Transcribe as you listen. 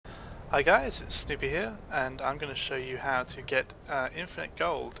Hi guys, it's Snoopy here, and I'm going to show you how to get infinite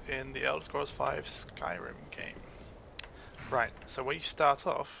gold in the Elder Scrolls V Skyrim game. Right, so where you start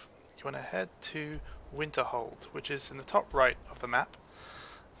off, you want to head to Winterhold, which is in the top right of the map.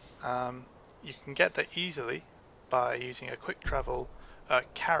 You can get there easily by using a quick travel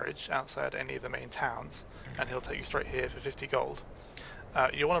carriage outside any of the main towns, and he'll take you straight here for 50 gold.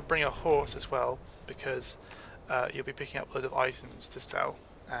 You'll want to bring a horse as well, because you'll be picking up loads of items to sell,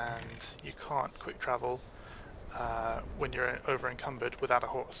 and you can't quick travel when you're over encumbered without a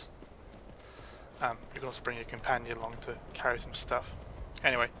horse. You can also bring your companion along to carry some stuff.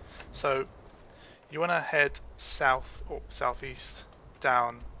 Anyway, so you want to head south or southeast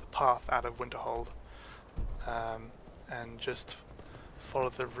down the path out of Winterhold, and just follow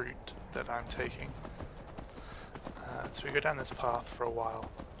the route that I'm taking. So we go down this path for a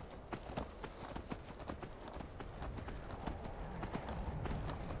while.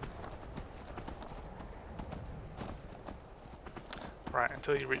 Right,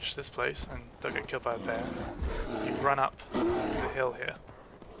 until you reach this place and don't get killed by a bear, you run up the hill here.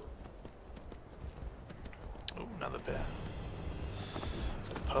 Oh, another bear. It's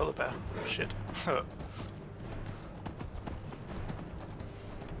like a polar bear. Shit.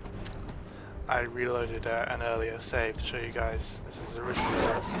 I reloaded an earlier save to show you guys this is originally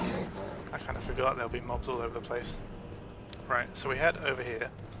was. I kind of forgot there'll be mobs all over the place. Right, so we head over here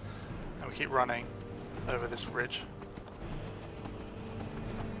and we keep running over this ridge.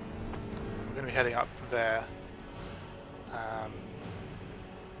 We're going to be heading up there. We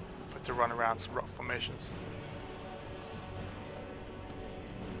have to run around some rock formations.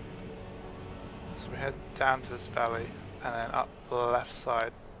 So we head down to this valley and then up the left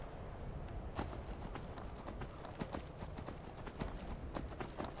side.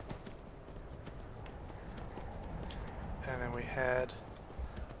 And then we head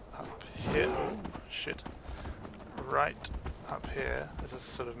up here. Oh, shit. Right up here, there's a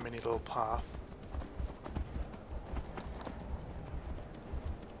sort of mini little path.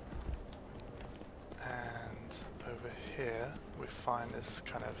 And over here we find this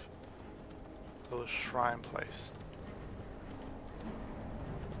kind of little shrine place.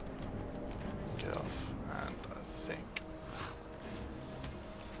 Get off, and I think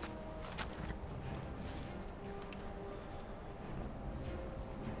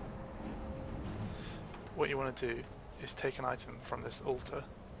what you want to do is take an item from this altar.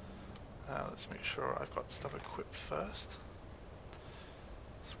 Let's make sure I've got stuff equipped first.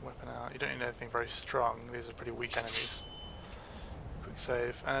 This weapon out. You don't need anything very strong, these are pretty weak enemies. Quick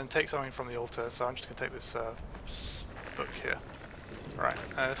save, and then take something from the altar, so I'm just going to take this book here. Right,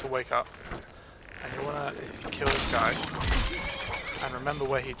 and this will wake up, and you want to kill this guy, and remember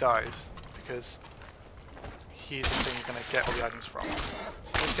where he dies, because he's the thing you're going to get all the items from.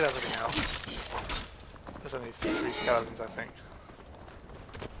 So let's get everything else. There's only 3 skeletons, I think.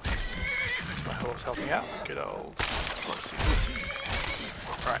 There's my horse helping out. Good old horsey.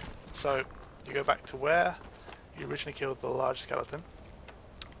 Right, so you go back to where you originally killed the large skeleton,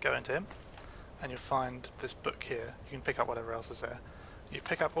 go into him, and you'll find this book here. You can pick up whatever else is there. You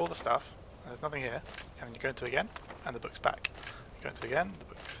pick up all the stuff, there's nothing here, and then you go into it again, and the book's back. You go into it again, the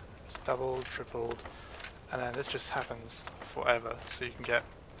book is doubled, tripled, and then this just happens forever, so you can get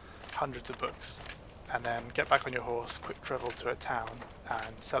hundreds of books. And then get back on your horse, quick travel to a town,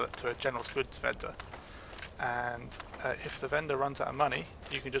 and sell it to a general goods vendor. And if the vendor runs out of money,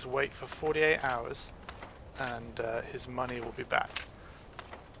 you can just wait for 48 hours, and his money will be back.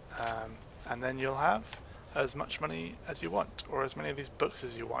 And then you'll have as much money as you want, or as many of these books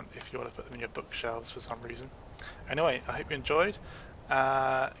as you want, if you want to put them in your bookshelves for some reason. Anyway, I hope you enjoyed.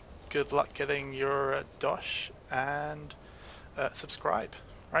 Good luck getting your dosh, and subscribe.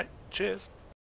 Right, cheers.